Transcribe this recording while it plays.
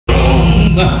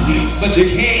but you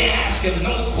can't ask him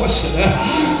no question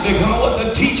because what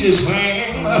the teacher's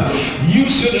saying, you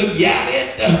should have got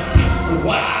it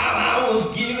while I was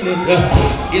giving it.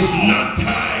 It's not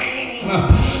time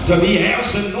to be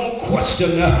answering no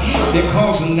question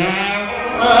because now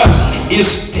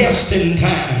it's testing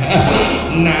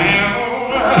time. Now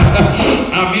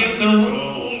I'm in the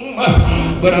room,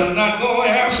 but I'm not going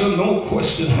to answer no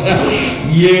question.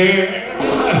 Yeah,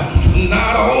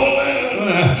 not only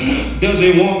does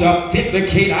he want to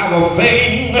vindicate our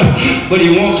faith, but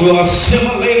he wants to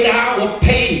assimilate our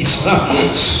pace.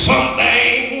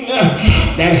 Something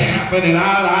that happened in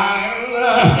our lives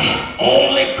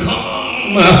only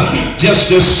come just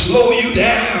to slow you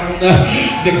down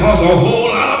because a whole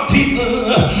lot of people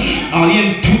are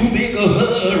in too big a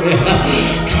hurry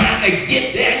trying to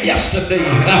get there yesterday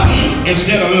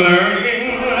instead of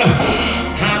learning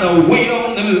how to wait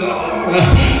on the Lord.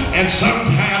 And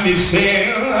sometimes he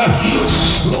said,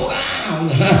 slow down,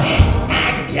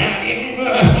 I got him.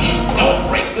 Don't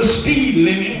break the speed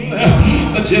limit,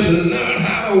 but just learn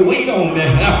how to wait on me,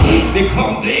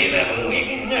 because they that wait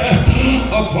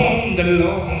upon the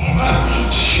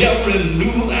Lord shall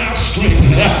renew our strength.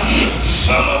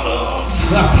 Some of us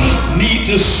need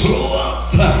to slow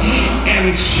up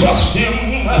and trust him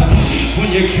when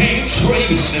you can't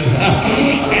trace him,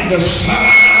 and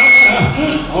decide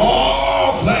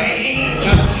all things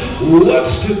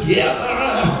works together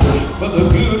for the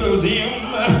good of them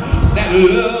that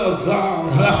love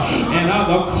God and are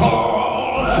the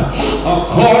called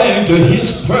according to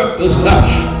his purpose.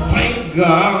 Thank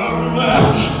God.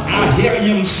 I hear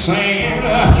him saying,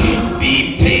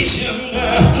 be patient,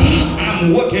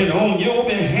 I'm working on your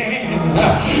behalf.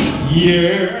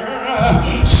 Yeah,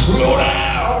 slow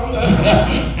down,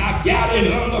 I got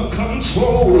it under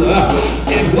control.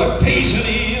 And what patient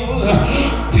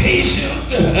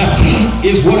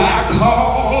is what I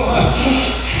call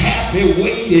happy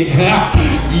waiting.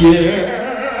 Yeah,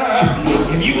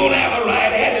 if you want to have the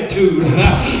right attitude,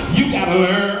 you got to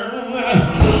learn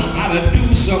how to do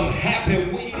some happy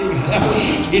waiting.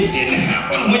 It didn't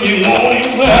happen when you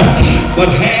wanted, but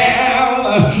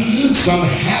have some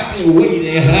happy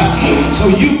waiting so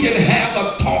you can have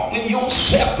a talk with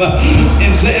yourself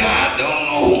and say, I don't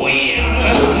know when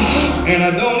and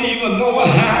I don't even know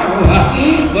how,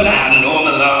 but I know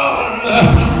the Lord,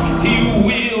 he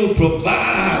will provide.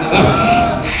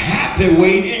 Happy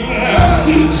waiting.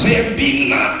 Said, be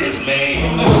not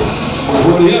dismayed,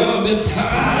 whatever the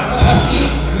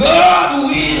time, God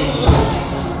will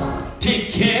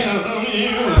take care of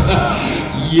you.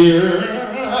 Yeah,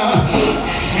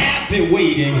 happy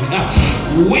waiting.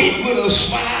 Wait with a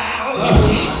smile,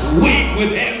 wait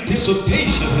with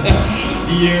anticipation.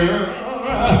 Yeah,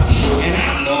 and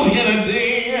I know here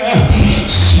today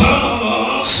some of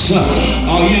us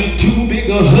are in too big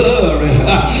a hurry,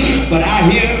 but I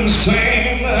hear him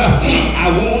saying,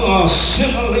 I want to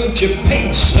assimilate your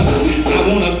pace. I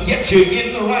want to get you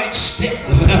in the right step.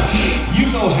 You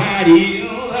know how it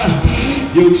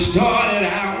is. You started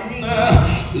out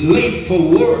late for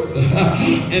work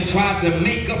and tried to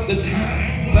make up the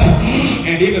time,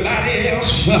 and everybody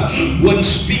else wasn't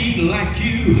speeding like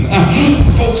you.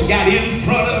 Folks got in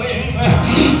front of him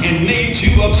and made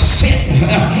you upset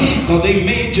because they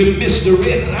made you miss the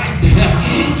red light,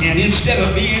 and instead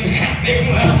of being happy,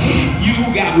 you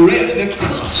got ready to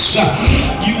cuss.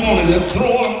 You wanted to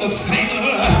throw him the finger,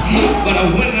 but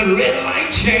when the red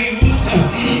light changed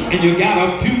and you got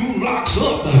a few blocks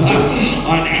up,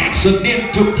 an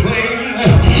accident took place,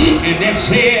 and that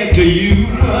said to you,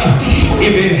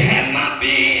 if it had not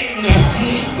been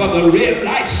for the red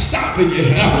light stopping you,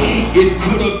 it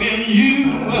could have been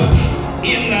you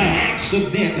in the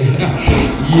accident.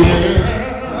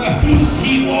 Yeah,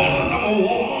 he wanted, number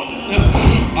one,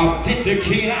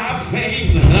 authenticate our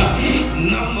faith.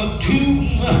 Number two,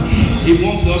 he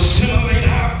wants to assimilate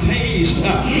our pace.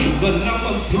 But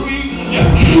number three,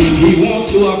 he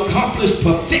wants to accomplish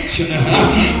perfection.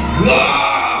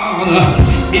 God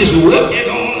is working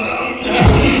on us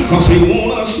because he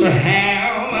wants us to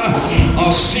have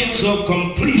a sense of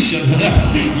completion.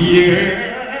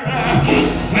 Yeah,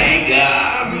 thank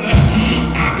God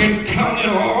I can count it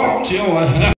all joy.